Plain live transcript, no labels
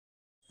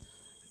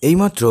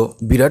এইমাত্র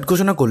বিরাট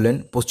ঘোষণা করলেন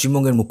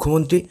পশ্চিমবঙ্গের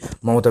মুখ্যমন্ত্রী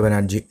মমতা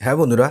ব্যানার্জি। হ্যাঁ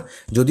বন্ধুরা,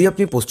 যদি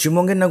আপনি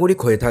পশ্চিমবঙ্গের নাগরিক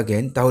হয়ে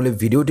থাকেন তাহলে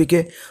ভিডিওটিকে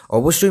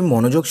অবশ্যই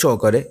মনোযোগ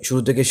সহকারে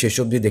শুরু থেকে শেষ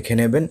অবধি দেখে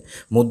নেবেন,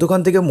 মধ্যখান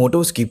থেকে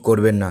মোটেও স্কিপ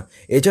করবেন না।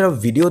 এছাড়াও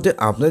ভিডিওতে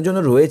আপনাদের জন্য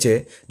রয়েছে,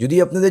 যদি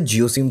আপনাদের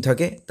জিও সিম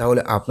থাকে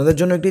তাহলে আপনাদের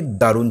জন্য একটি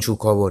দারুণ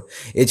সুখবর।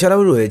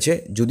 এছাড়াও রয়েছে,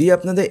 যদি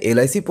আপনাদের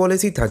LIC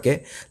পলিসি থাকে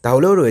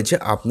তাহলেও রয়েছে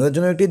আপনাদের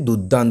জন্য একটি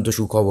দুর্দান্ত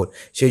সুখবর।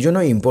 সেই জন্য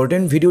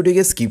ইম্পর্টেন্ট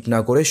ভিডিওটিকে স্কিপ না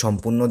করে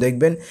সম্পূর্ণ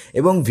দেখবেন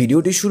এবং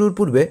ভিডিওটি শুরুর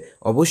পূর্বে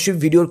অবশ্যই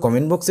ভিডিওর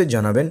কমেন্ট বক্সে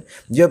জানাবেন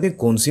যে আপনি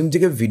কোন সিম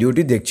থেকে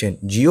ভিডিওটি দেখছেন,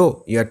 জিও,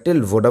 এয়ারটেল,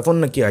 ভোডাফোন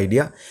নাকি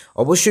আইডিয়া।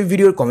 অবশ্যই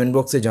ভিডিওর কমেন্ট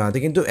বক্সে জানাতে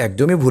কিন্তু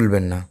একদমই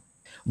ভুলবেন না।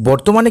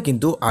 বর্তমানে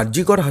কিন্তু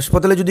আরজিকর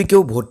হাসপাতালে যদি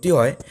কেউ ভর্তি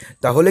হয়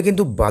তাহলে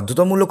কিন্তু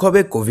বাধ্যতামূলক হবে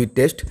কোভিড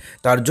টেস্ট।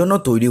 তার জন্য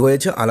তৈরি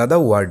হয়েছে আলাদা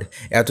ওয়ার্ড।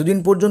 এতদিন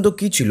পর্যন্ত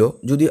কি ছিল,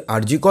 যদি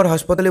আরজিকর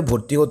হাসপাতালে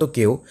ভর্তি হতো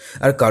কেউ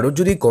আর কারোর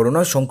যদি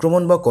করোনা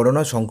সংক্রমণ বা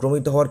করোনা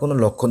সংক্রমিত হওয়ার কোনো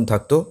লক্ষণ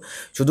থাকতো,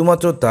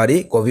 শুধুমাত্র তারই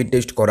কোভিড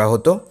টেস্ট করা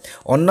হতো,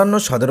 অন্যান্য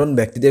সাধারণ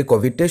ব্যক্তিদের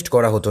কোভিড টেস্ট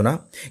করা হতো না।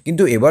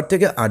 কিন্তু এবার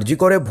থেকে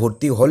আরজিকরে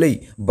ভর্তি হলেই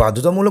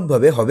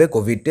বাধ্যতামূলকভাবে হবে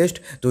কোভিড টেস্ট।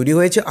 তৈরি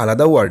হয়েছে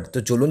আলাদা ওয়ার্ড। তো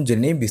চলুন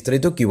জেনে নিই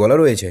বিস্তারিত কী বলা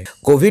রয়েছে।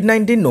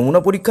 কোভিড-19 নমুনা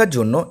পরীক্ষার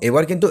জন্য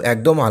এবার কিন্তু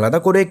একদম আলাদা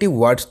করে একটি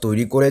ওয়ার্ড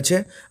তৈরি করেছে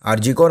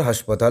আরজিকর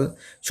হাসপাতাল।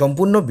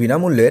 সম্পূর্ণ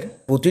বিনামূল্যের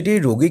প্রতিটি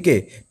রোগীকে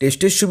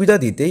টেস্টের সুবিধা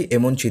দিতেই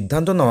এমন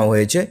সিদ্ধান্ত নেওয়া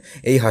হয়েছে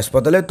এই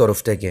হাসপাতালের তরফ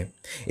থেকে।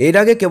 এর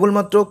আগে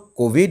কেবলমাত্র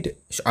কোভিড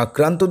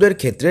আক্রান্তদের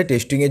ক্ষেত্রে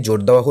টেস্টিংয়ে জোর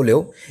দেওয়া হলেও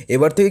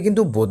এবার থেকে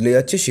কিন্তু বদলে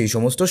যাচ্ছে সেই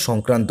সমস্ত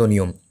সংক্রান্ত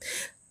নিয়ম।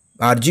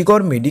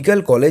 আরজিকর মেডিকেল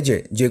কলেজে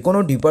যে কোনো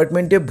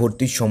ডিপার্টমেন্টে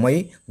ভর্তির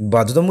সময়ই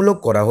বাধ্যতামূলক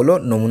করা হলো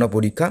নমুনা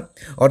পরীক্ষা।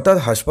 অর্থাৎ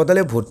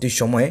হাসপাতালে ভর্তির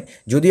সময়ে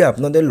যদি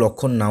আপনাদের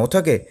লক্ষণ নাও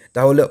থাকে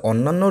তাহলে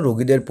অন্যান্য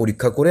রোগীদের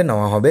পরীক্ষা করে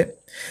নেওয়া হবে।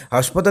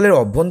 হাসপাতালের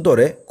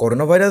অভ্যন্তরে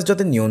করোনা ভাইরাস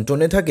যাতে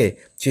নিয়ন্ত্রণে থাকে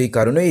সেই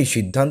কারণে এই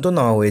সিদ্ধান্ত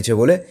নেওয়া হয়েছে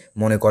বলে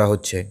মনে করা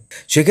হচ্ছে।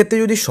 সেক্ষেত্রে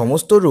যদি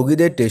সমস্ত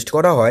রোগীদের টেস্ট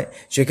করা হয়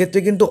সেক্ষেত্রে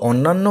কিন্তু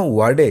অন্যান্য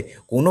ওয়ার্ডে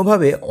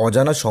কোনোভাবে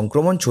অজানা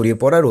সংক্রমণ ছড়িয়ে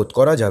পড়া রোধ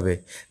করা যাবে।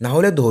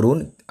 নাহলে ধরুন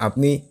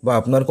আপনি বা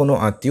আপনার কোনো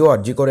আত্মীয়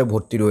আরজিকরে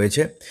ভর্তি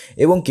রয়েছে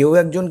এবং কেউ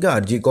একজনকে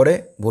আরজিকরে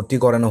ভর্তি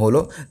করানো হলো,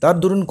 তার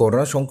ধরুন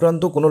করোনা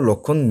সংক্রান্ত কোনো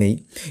লক্ষণ নেই,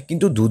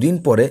 কিন্তু দুদিন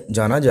পরে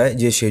জানা যায়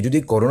যে সে যদি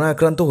করোনা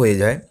আক্রান্ত হয়ে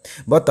যায়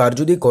বা তার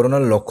যদি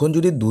করোনার লক্ষণ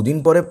যদি দুদিন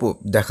পরে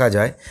দেখা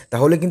যায়,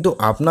 তাহলে কিন্তু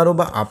আপনারও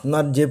বা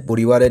আপনার যে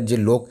পরিবারের যে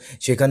লোক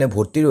সেখানে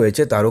ভর্তি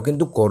রয়েছে তারও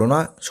কিন্তু করোনা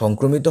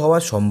সংক্রমিত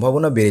হওয়ার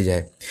সম্ভাবনা বেড়ে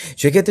যায়।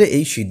 সেক্ষেত্রে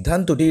এই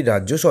সিদ্ধান্তটি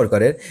রাজ্য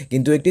সরকারের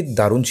কিন্তু একটি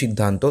দারুণ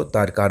সিদ্ধান্ত।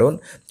 তার কারণ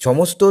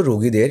সমস্ত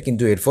রোগীদের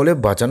কিন্তু এর ফলে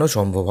বাঁচানো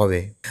সম্ভব হবে।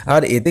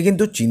 আর এতে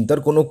কিন্তু চিন্তার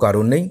কোনো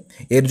কারণ নেই।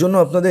 এর জন্য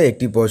আপনাদের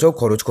একটি পয়সাও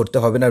খরচ করতে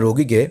হবে না।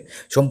 রোগীকে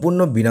সম্পূর্ণ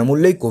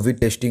বিনামূল্যেই কোভিড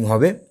টেস্টিং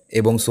হবে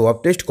এবং সোয়াব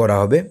টেস্ট করা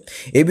হবে।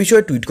 এ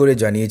বিষয়ে টুইট করে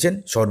জানিয়েছেন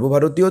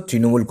সর্বভারতীয়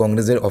তৃণমূল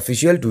কংগ্রেসের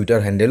অফিসিয়াল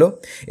টুইটার হ্যান্ডেলও।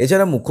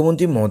 এছাড়া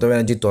মুখ্যমন্ত্রী মমতা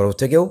ব্যানার্জির তরফ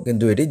থেকেও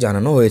কিন্তু এটি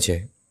জানানো হয়েছে।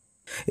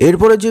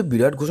 এরপরে যে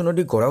বিরাট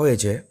ঘোষণাটি করা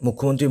হয়েছে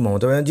মুখ্যমন্ত্রী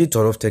মমতা ব্যানার্জির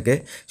তরফ থেকে,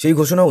 সেই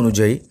ঘোষণা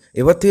অনুযায়ী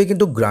এবার থেকে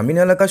কিন্তু গ্রামীণ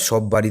এলাকার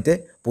সব বাড়িতে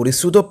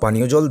পরিশ্রুত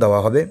পানীয় জল দেওয়া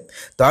হবে।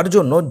 তার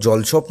জন্য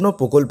জলস্বপ্ন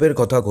প্রকল্পের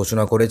কথা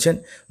ঘোষণা করেছেন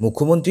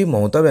মুখ্যমন্ত্রী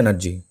মমতা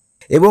ব্যানার্জি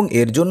এবং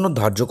এর জন্য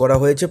ধার্য করা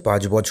হয়েছে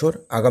 5 বছর।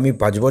 আগামী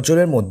 5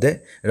 বছরের মধ্যে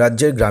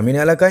রাজ্যের গ্রামীণ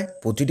এলাকায়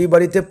প্রতিটি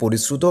বাড়িতে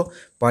পরিশ্রুত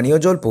পানীয়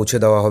জল পৌঁছে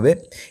দেওয়া হবে।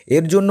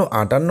 এর জন্য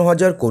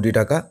 58,000 কোটি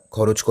টাকা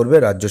খরচ করবে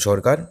রাজ্য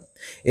সরকার।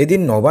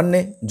 এদিন নবান্নে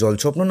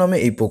জলস্বপ্ন নামে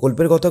এই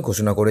প্রকল্পের কথা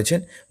ঘোষণা করেছেন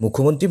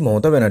মুখ্যমন্ত্রী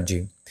মমতা ব্যানার্জি।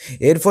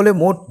 এর ফলে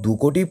মোট 2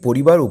 কোটি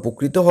পরিবার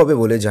উপকৃত হবে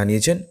বলে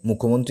জানিয়েছেন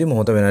মুখ্যমন্ত্রী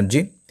মমতা ব্যানার্জি।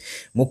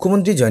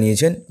 মুখ্যমন্ত্রী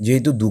জানিয়েছেন,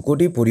 যেহেতু 2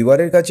 কোটি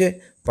পরিবারের কাছে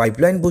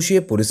পাইপলাইন বসিয়ে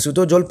পরিশ্রুত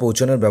জল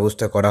পৌঁছানোর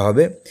ব্যবস্থা করা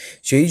হবে,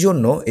 সেই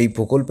জন্য এই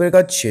প্রকল্পের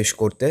কাজ শেষ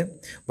করতে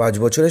 5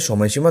 বছরের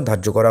সময়সীমা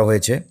ধার্য করা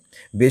হয়েছে।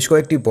 বেশ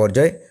কয়েকটি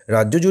পর্যায়ে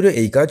রাজ্য জুড়ে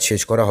এই কাজ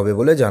শেষ করা হবে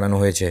বলে জানানো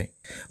হয়েছে।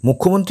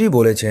 মুখ্যমন্ত্রী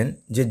বলেছেন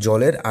যে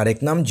জলের আরেক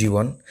নাম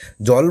জীবন।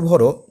 জল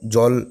ভরো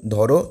জল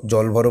ধরো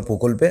জল ভরো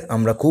প্রকল্পে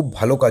আমরা খুব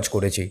ভালো কাজ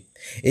করেছি।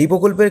 এই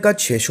প্রকল্পের কাজ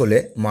শেষ হলে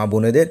মা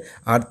বোনেদের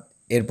আর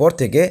এরপর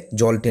থেকে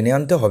জল টেনে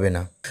আনতে হবে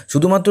না।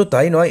 শুধুমাত্র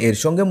তাই নয়, এর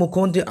সঙ্গে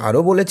মুখ্যমন্ত্রী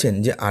আরও বলেছেন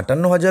যে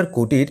 58,000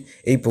 কোটির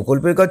এই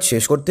প্রকল্পের কাজ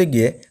শেষ করতে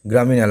গিয়ে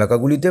গ্রামীণ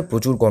এলাকাগুলিতে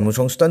প্রচুর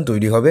কর্মসংস্থান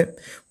তৈরি হবে,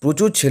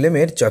 প্রচুর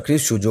ছেলেমেয়ের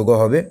চাকরির সুযোগও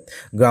হবে,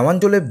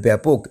 গ্রামাঞ্চলে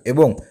ব্যাপক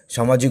এবং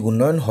সামাজিক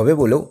উন্নয়ন হবে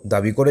বলেও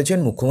দাবি করেছেন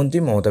মুখ্যমন্ত্রী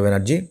মমতা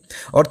ব্যানার্জি।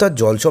 অর্থাৎ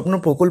জলস্বপ্ন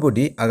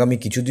প্রকল্পটি আগামী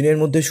কিছুদিনের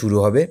মধ্যে শুরু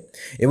হবে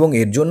এবং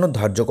এর জন্য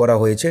ধার্য করা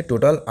হয়েছে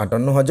টোটাল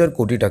 58,000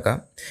 কোটি টাকা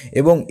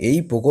এবং এই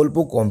প্রকল্প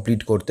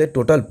কমপ্লিট করতে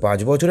টোটাল 5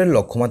 বছরের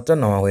লক্ষ্যমাত্রা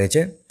নেওয়া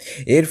হয়েছে।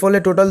 এর ফলে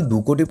টোটাল 2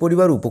 কোটি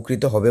পরিবার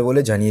উপকৃত হবে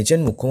বলে জানিয়েছেন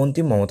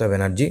মুখ্যমন্ত্রী মমতা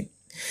ব্যানার্জি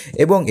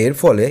এবং এর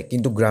ফলে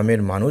কিন্তু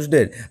গ্রামের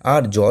মানুষদের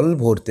আর জল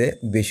ভরতে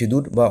বেশি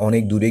দূর বা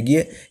অনেক দূরে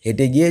গিয়ে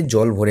হেঁটে গিয়ে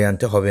জল ভরে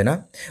আনতে হবে না।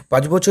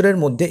 5 বছরের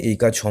মধ্যে এই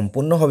কাজ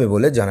সম্পূর্ণ হবে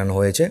বলে জানানো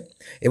হয়েছে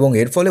এবং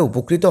এর ফলে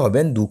উপকৃত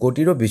হবেন 2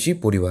 কোটিরও বেশি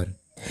পরিবার।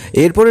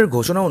 এরপরের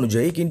ঘোষণা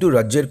অনুযায়ী কিন্তু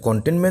রাজ্যের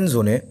কন্টেনমেন্ট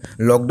জোনে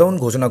লকডাউন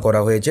ঘোষণা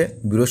করা হয়েছে।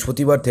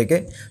 বৃহস্পতিবার থেকে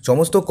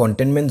সমস্ত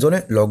কন্টেনমেন্ট জোনে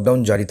লকডাউন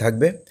জারি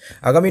থাকবে।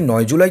 আগামী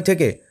 9 জুলাই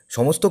থেকে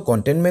সমস্ত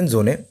কন্টেনমেন্ট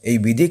জোনে এই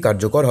বিধি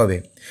কার্যকর হবে।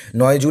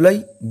 9 জুলাই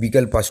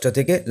বিকেল 5টা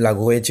থেকে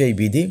লাগু হয়েছে এই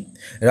বিধি।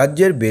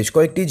 রাজ্যের বেশ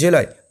কয়েকটি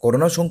জেলায়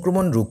করোনা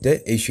সংক্রমণ রুখতে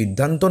এই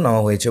সিদ্ধান্ত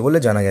নেওয়া হয়েছে বলে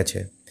জানা গেছে।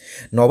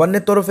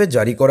 নবান্নের তরফে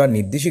জারি করা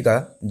নির্দেশিকা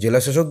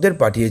জেলাশাসকদের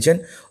পাঠিয়েছেন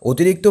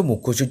অতিরিক্ত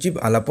মুখ্য সচিব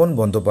আলাপন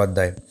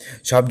বন্দ্যোপাধ্যায়।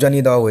 সাফ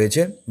জানিয়ে দেওয়া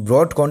হয়েছে,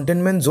 ব্রড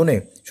কন্টেনমেন্ট জোনে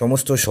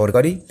সমস্ত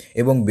সরকারি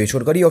এবং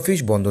বেসরকারি অফিস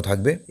বন্ধ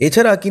থাকবে।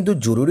 এছাড়া কিন্তু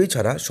জরুরি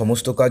ছাড়া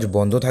সমস্ত কাজ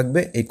বন্ধ থাকবে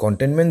এই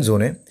কন্টেনমেন্ট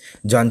জোনে।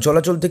 যান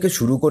চলাচল থেকে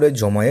শুরু করে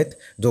জমায়েত,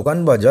 দোকান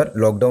বাজার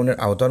লকডাউনের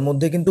আওতার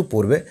মধ্যে কিন্তু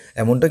পড়বে,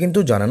 এমনটা কিন্তু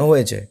জানানো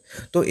হয়েছে।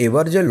 তো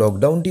এবার যে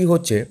লকডাউনটি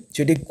হচ্ছে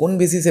সেটি কোন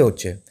বেসিসে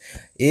হচ্ছে?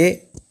 এ,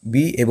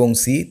 বি এবং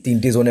সি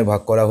তিনটি জোনে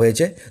ভাগ করা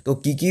হয়েছে। তো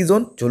কী কী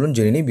জোন, চলুন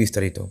জেনে নিই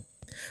বিস্তারিত।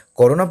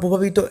 করোনা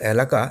প্রভাবিত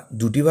এলাকা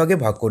দুটি ভাগে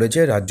ভাগ করেছে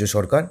রাজ্য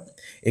সরকার।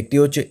 একটি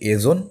হচ্ছে এ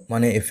জোন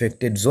মানে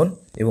এফেক্টেড জোন,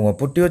 এবং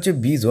অপরটি হচ্ছে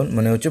বি জোন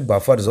মানে হচ্ছে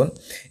বাফার জোন,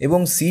 এবং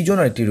সি জোন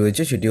আরেকটি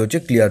রয়েছে, সেটি হচ্ছে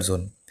ক্লিয়ার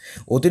জোন।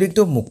 অতিরিক্ত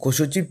মুখ্য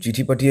সচিব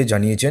চিঠি পাঠিয়ে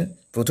জানিয়েছেন,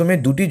 প্রথমে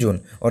দুটি জোন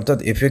অর্থাৎ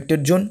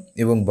এফেক্টেড জোন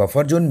এবং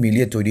বাফার জোন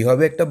মিলিয়ে তৈরি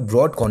হবে একটা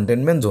ব্রড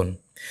কন্টেনমেন্ট জোন।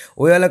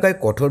 ওই এলাকায়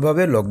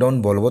কঠোরভাবে লকডাউন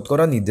বলবৎ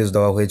করার নির্দেশ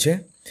দেওয়া হয়েছে।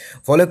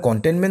 ফলে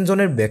কন্টেনমেন্ট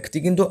জোনের ব্যক্তি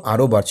কিন্তু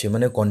আরও বাড়ছে,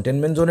 মানে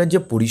কন্টেনমেন্ট জোনের যে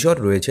পরিসর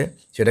রয়েছে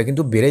সেটা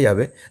কিন্তু বেড়ে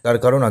যাবে। তার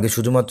কারণ আগে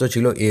শুধুমাত্র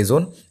ছিল এ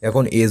জোন,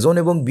 এখন এ জোন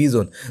এবং বি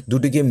জোন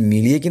দুটিকে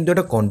মিলিয়ে কিন্তু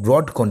একটা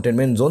ব্রড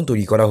কন্টেনমেন্ট জোন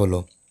তৈরি করা হলো।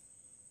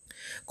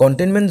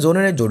 কন্টেনমেন্ট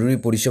জোনের জরুরি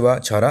পরিষেবা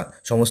ছাড়া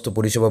সমস্ত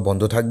পরিষেবা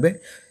বন্ধ থাকবে।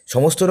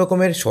 সমস্ত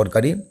রকমের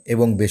সরকারি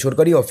এবং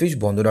বেসরকারি অফিস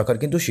বন্ধ রাখার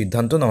কিন্তু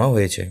সিদ্ধান্ত নেওয়া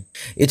হয়েছে।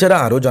 এছাড়া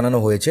আরও জানানো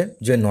হয়েছে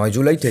যে 9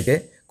 জুলাই থেকে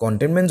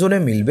কন্টেনমেন্ট জোনে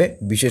মিলবে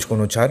বিশেষ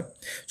কোনো ছাড়।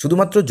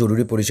 শুধুমাত্র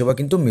জরুরি পরিষেবা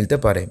কিন্তু মিলতে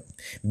পারে।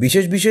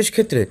 বিশেষ বিশেষ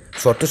ক্ষেত্রে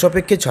শর্ত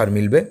সাপেক্ষে ছাড়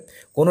মিলবে।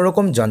 কোনো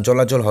রকম যান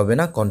চলাচল হবে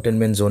না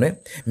কন্টেনমেন্ট জোনে,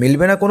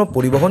 মিলবে না কোনো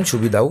পরিবহন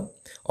সুবিধাও।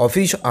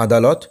 অফিস,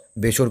 আদালত,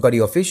 বেসরকারি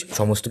অফিস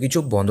সমস্ত কিছু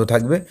বন্ধ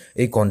থাকবে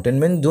এই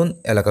কন্টেনমেন্ট জোন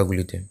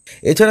এলাকাগুলিতে।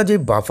 এছাড়া যে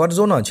বাফার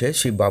জোন আছে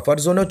সেই বাফার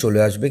জোনেও চলে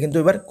আসবে কিন্তু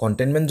এবার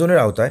কন্টেনমেন্ট জোনের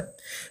আওতায়।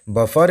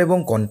 বাফার এবং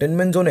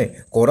কন্টেনমেন্ট জোনে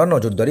কড়া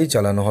নজরদারি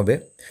চালানো হবে।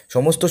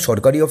 সমস্ত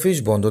সরকারি অফিস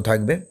বন্ধ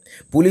থাকবে।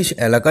 পুলিশ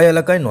এলাকায়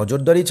এলাকায়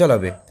নজরদারি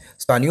চালাবে।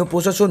 স্থানীয়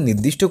প্রশাসন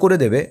নির্দিষ্ট করে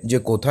দেবে যে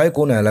কোথায়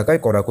কোন এলাকায়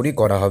কড়াকড়ি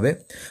করা হবে।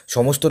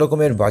 সমস্ত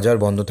রকমের বাজার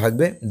বন্ধ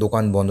থাকবে,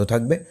 দোকান বন্ধ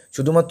থাকবে,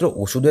 শুধুমাত্র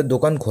ওষুধের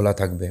দোকান খোলা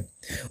থাকবে।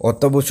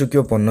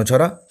 অত্যাবশ্যকীয় পণ্য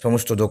ছাড়া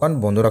সমস্ত দোকান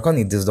বন্ধ রাখার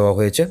নির্দেশ দেওয়া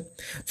হয়েছে।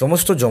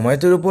 সমস্ত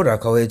জমায়েতের উপর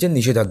রাখা হয়েছে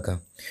নিষেধাজ্ঞা।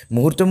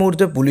 মুহূর্তে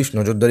মুহূর্তে পুলিশ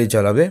নজরদারি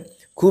চালাবে।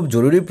 খুব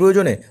জরুরি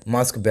প্রয়োজনে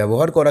মাস্ক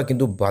ব্যবহার করা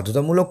কিন্তু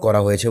বাধ্যতামূলক করা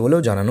হয়েছে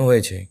বলেও জানানো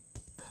হয়েছে।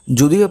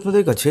 যদি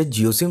আপনাদের কাছে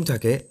জিও সিম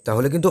থাকে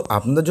তাহলে কিন্তু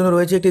আপনাদের জন্য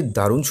রয়েছে একটি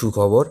দারুণ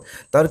সুখবর।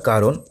 তার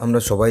কারণ আমরা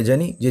সবাই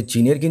জানি যে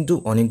চীনের কিন্তু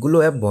অনেকগুলো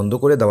অ্যাপ বন্ধ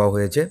করে দেওয়া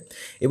হয়েছে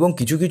এবং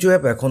কিছু কিছু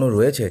অ্যাপ এখনও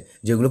রয়েছে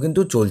যেগুলো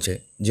কিন্তু চলছে।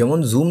 যেমন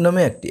জুম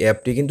নামে একটি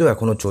অ্যাপটি কিন্তু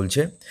এখনও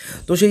চলছে।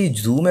 তো সেই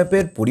জুম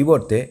অ্যাপের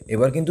পরিবর্তে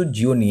এবার কিন্তু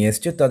জিও নিয়ে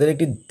এসছে তাদের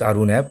একটি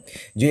দারুণ অ্যাপ,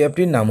 যে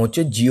অ্যাপটির নাম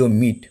হচ্ছে জিও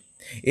মিট।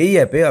 এই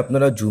অ্যাপে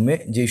আপনারা জুমে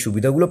যেই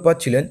সুবিধাগুলো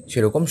পাচ্ছিলেন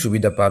সেরকম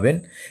সুবিধা পাবেন।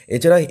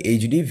 এছাড়া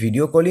HD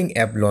video calling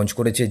app launch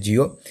করেছে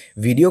জিও।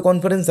 ভিডিও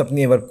কনফারেন্স আপনি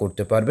এবার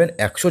করতে পারবেন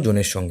 100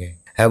 জনের সঙ্গে।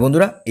 হ্যাঁ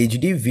বন্ধুরা,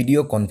 HD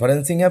video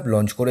conferencing app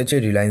launch করেছে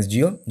রিলায়েন্স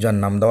জিও, যার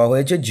নাম দেওয়া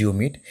হয়েছে জিও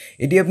মিট।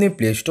 এটি আপনি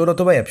প্লে স্টোর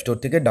অথবা অ্যাপ স্টোর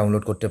থেকে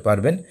ডাউনলোড করতে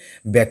পারবেন।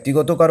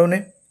 ব্যক্তিগত কারণে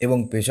এবং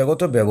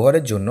পেশাগত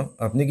ব্যবহারের জন্য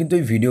আপনি কিন্তু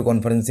এই ভিডিও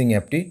কনফারেন্সিং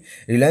অ্যাপটি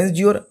রিলায়েন্স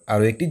জিওর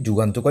আরও একটি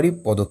যুগান্তকারী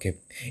পদক্ষেপ।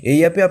 এই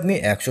অ্যাপে আপনি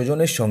 100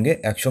 জনের সঙ্গে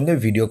একসঙ্গে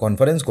ভিডিও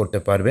কনফারেন্স করতে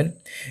পারবেন।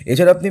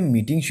 এছাড়া আপনি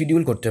মিটিং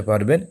শিডিউল করতে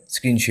পারবেন,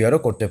 স্ক্রিন শেয়ারও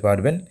করতে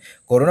পারবেন।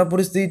 করোনা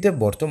পরিস্থিতিতে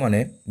বর্তমানে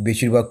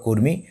বেশিরভাগ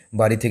কর্মী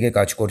বাড়ি থেকে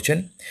কাজ করছেন।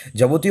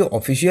 যাবতীয়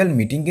অফিসিয়াল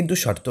মিটিং কিন্তু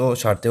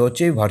সারতে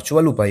হচ্ছে এই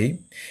ভার্চুয়াল উপায়েই।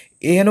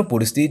 এহেন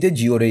পরিস্থিতিতে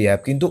জিওর এই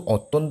অ্যাপ কিন্তু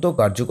অত্যন্ত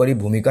কার্যকরী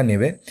ভূমিকা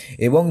নেবে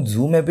এবং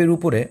জুম অ্যাপের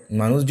উপরে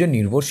মানুষ যে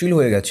নির্ভরশীল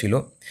হয়ে গেছিলো,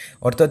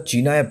 অর্থাৎ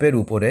চীনা অ্যাপের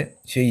উপরে,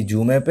 সেই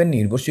জুম অ্যাপের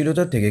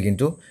নির্ভরশীলতা থেকে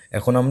কিন্তু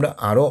এখন আমরা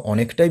আরও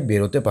অনেকটাই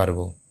বেরোতে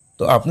পারবো।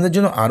 তো আপনাদের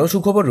জন্য আরও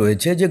সুখবর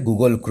রয়েছে যে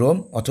গুগল ক্রোম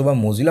অথবা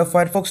মোজিলা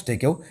ফায়ারফক্স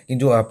থেকেও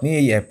কিন্তু আপনি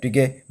এই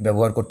অ্যাপটিকে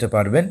ব্যবহার করতে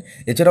পারবেন।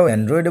 এছাড়াও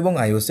অ্যান্ড্রয়েড এবং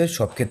আইওএসের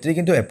সব ক্ষেত্রেই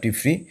কিন্তু অ্যাপটি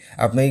ফ্রি,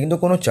 আপনাকে কিন্তু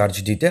কোনো চার্জ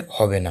দিতে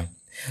হবে না।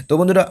 তো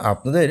বন্ধুরা,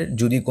 আপনাদের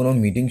যদি কোনো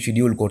মিটিং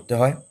শিডিউল করতে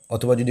হয়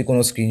অথবা যদি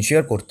কোনো স্ক্রিন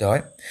শেয়ার করতে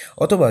হয়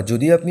অথবা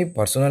যদি আপনি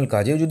পার্সোনাল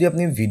কাজেও যদি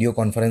আপনি ভিডিও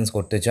কনফারেন্স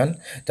করতে চান,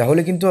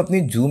 তাহলে কিন্তু আপনি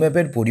জুম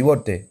অ্যাপের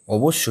পরিবর্তে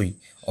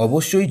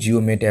অবশ্যই জিও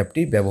মিট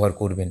অ্যাপটি ব্যবহার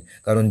করবেন,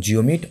 কারণ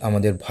জিও মিট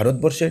আমাদের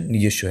ভারতবর্ষের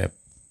নিজস্ব অ্যাপ।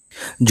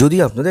 যদি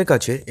আপনাদের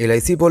কাছে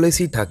এলআইসি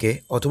পলিসি থাকে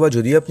অথবা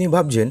যদি আপনি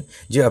ভাবছেন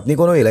যে আপনি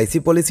কোনো এলআইসি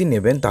পলিসি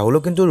নেবেন,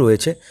 তাহলেও কিন্তু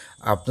রয়েছে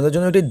আপনাদের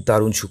জন্য একটি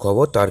দারুণ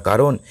সুখবর। তার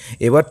কারণ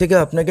এবার থেকে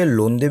আপনাকে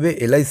লোন দেবে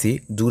এলআইসি,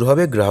 দূর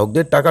হবে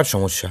গ্রাহকদের টাকার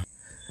সমস্যা।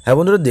 হ্যাঁ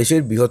বন্ধুরা,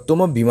 দেশের বৃহত্তম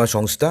বীমা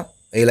সংস্থা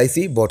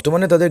এলআইসি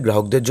বর্তমানে তাদের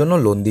গ্রাহকদের জন্য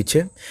লোন দিচ্ছে।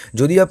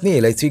 যদি আপনি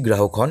এলআইসি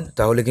গ্রাহক হন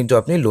তাহলে কিন্তু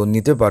আপনি লোন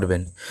নিতে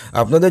পারবেন।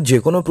 আপনাদের যে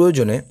কোনো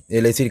প্রয়োজনে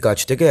এলআইসির কাছ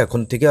থেকে এখন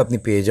থেকে আপনি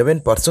পেয়ে যাবেন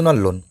পার্সোনাল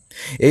লোন।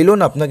 এই লোন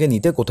আপনাকে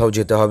নিতে কোথাও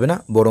যেতে হবে না,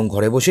 বরং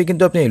ঘরে বসেই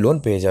কিন্তু আপনি এই লোন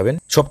পেয়ে যাবেন।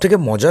 সবথেকে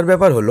মজার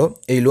ব্যাপার হলো,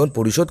 এই লোন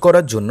পরিশোধ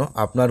করার জন্য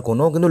আপনার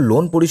কোনো কিন্তু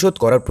লোন পরিশোধ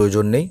করার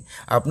প্রয়োজন নেই।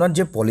 আপনার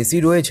যে পলিসি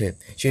রয়েছে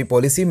সেই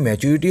পলিসি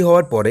ম্যাচুরিটি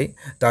হওয়ার পরে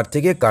তার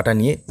থেকে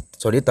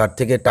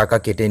টাকা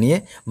কেটে নিয়ে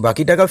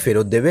বাকি টাকা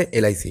ফেরত দেবে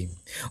এলআইসি।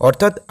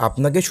 অর্থাৎ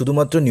আপনাকে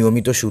শুধুমাত্র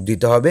নিয়মিত সুদ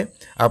দিতে হবে।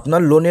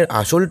 আপনার লোনের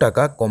আসল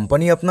টাকা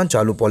কোম্পানি আপনার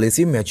চালু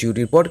পলিসি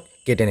ম্যাচিউরিটির পর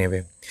কেটে নেবে।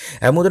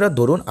 এমনটা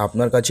ধরুন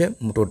আপনার কাছে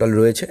টোটাল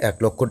রয়েছে 1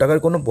 লক্ষ টাকার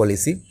কোনো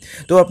পলিসি,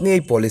 তো আপনি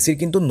এই পলিসির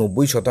কিন্তু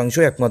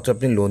 90% একমাত্র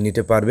আপনি লোন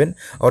নিতে পারবেন,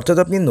 অর্থাৎ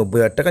আপনি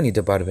 90,000 টাকা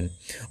নিতে পারবেন।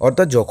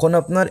 অর্থাৎ যখন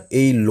আপনার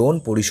এই লোন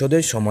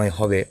পরিশোধের সময়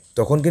হবে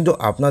তখন কিন্তু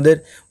আপনাদের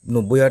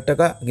 90,000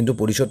 টাকা কিন্তু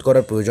পরিশোধ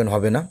করার প্রয়োজন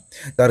হবে না।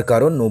 তার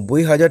কারণ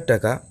 90,000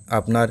 টাকা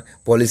আপনার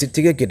পলিসির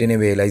থেকে কেটে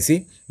নেবে LIC।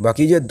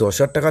 বাকি যে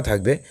 10,000 টাকা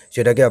থাকবে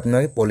সেটাকে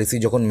আপনার পলিসি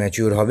যখন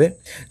ম্যাচিওর হবে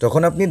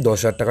তখন আপনি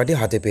 10,000 টাকাটি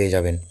হাতে পেয়ে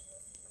যাবেন।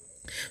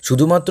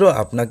 শুধুমাত্র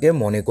আপনাকে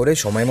মনে করে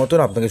সময় মতন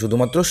আপনাকে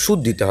শুধুমাত্র সুদ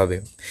দিতে হবে।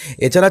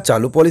 এছাড়া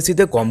চালু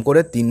পলিসিতে কম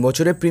করে 3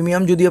 বছরের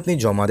প্রিমিয়াম যদি আপনি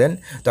জমা দেন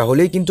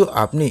তাহলেই কিন্তু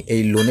আপনি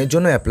এই লোনের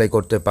জন্য অ্যাপ্লাই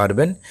করতে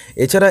পারবেন।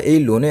 এছাড়া এই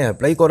লোনে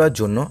অ্যাপ্লাই করার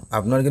জন্য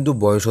আপনার কিন্তু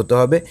বয়স হতে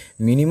হবে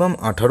মিনিমাম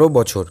 18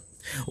 বছর।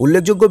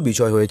 উল্লেখযোগ্য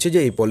বিষয় হয়েছে যে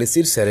এই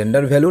পলিসির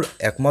স্যারেন্ডার ভ্যালুর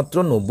একমাত্র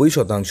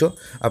 90%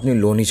 আপনি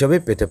লোন হিসাবে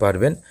পেতে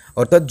পারবেন।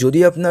 অর্থাৎ যদি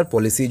আপনার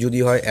পলিসি যদি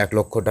হয় 1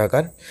 লক্ষ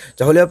টাকার,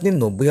 তাহলে আপনি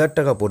 90,000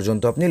 টাকা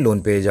পর্যন্ত আপনি লোন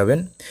পেয়ে যাবেন।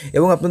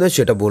 এবং আপনাদের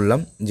সেটা বললাম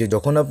যে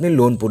যখন আপনি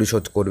লোন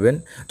পরিশোধ করবেন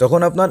তখন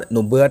আপনার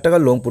 90,000 টাকা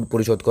লোন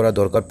পরিশোধ করা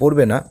দরকার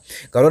পড়বে না,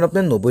 কারণ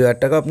আপনার 90,000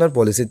 টাকা আপনার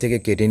পলিসি থেকে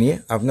কেটে নিয়ে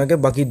আপনাকে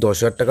বাকি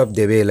 10,000 টাকা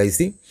দেবে LIC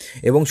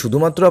এবং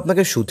শুধুমাত্র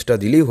আপনাকে সুদটা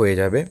দিলেই হয়ে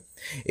যাবে।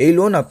 এই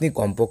লোন আপনি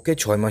কমপক্ষে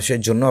 6 মাসের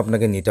জন্য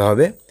আপনাকে নিতে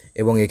হবে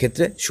এবং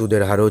এক্ষেত্রে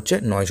সুদের হার হচ্ছে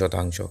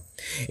 9%।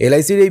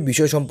 LICর এই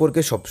বিষয়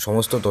সম্পর্কে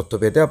সমস্ত তথ্য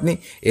পেতে আপনি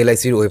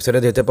LICর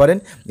ওয়েবসাইটে যেতে পারেন।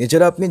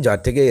 এছাড়া আপনি যার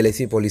থেকে LIC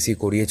পলিসি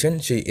করিয়েছেন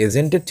সেই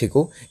এজেন্টের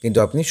থেকেও কিন্তু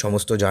আপনি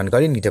সমস্ত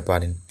জানকারি নিতে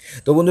পারেন।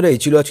 তো বন্ধুরা, এই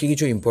ছিল আজকে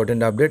কিছু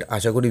ইম্পর্টেন্ট আপডেট।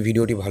 আশা করি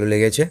ভিডিওটি ভালো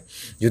লেগেছে।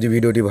 যদি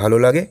ভিডিওটি ভালো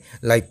লাগে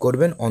লাইক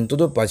করবেন,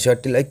 অন্তত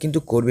 5-8টি লাইক কিন্তু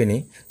করবেনই।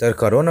 তার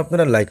কারণ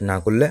আপনারা লাইক না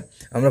করলে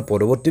আমরা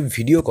পরবর্তী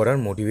ভিডিও করার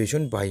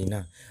মোটিভেশন পাই না।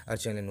 আর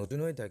চ্যানেলে নতুন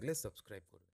হয়ে থাকলে সাবস্ক্রাইব করুন।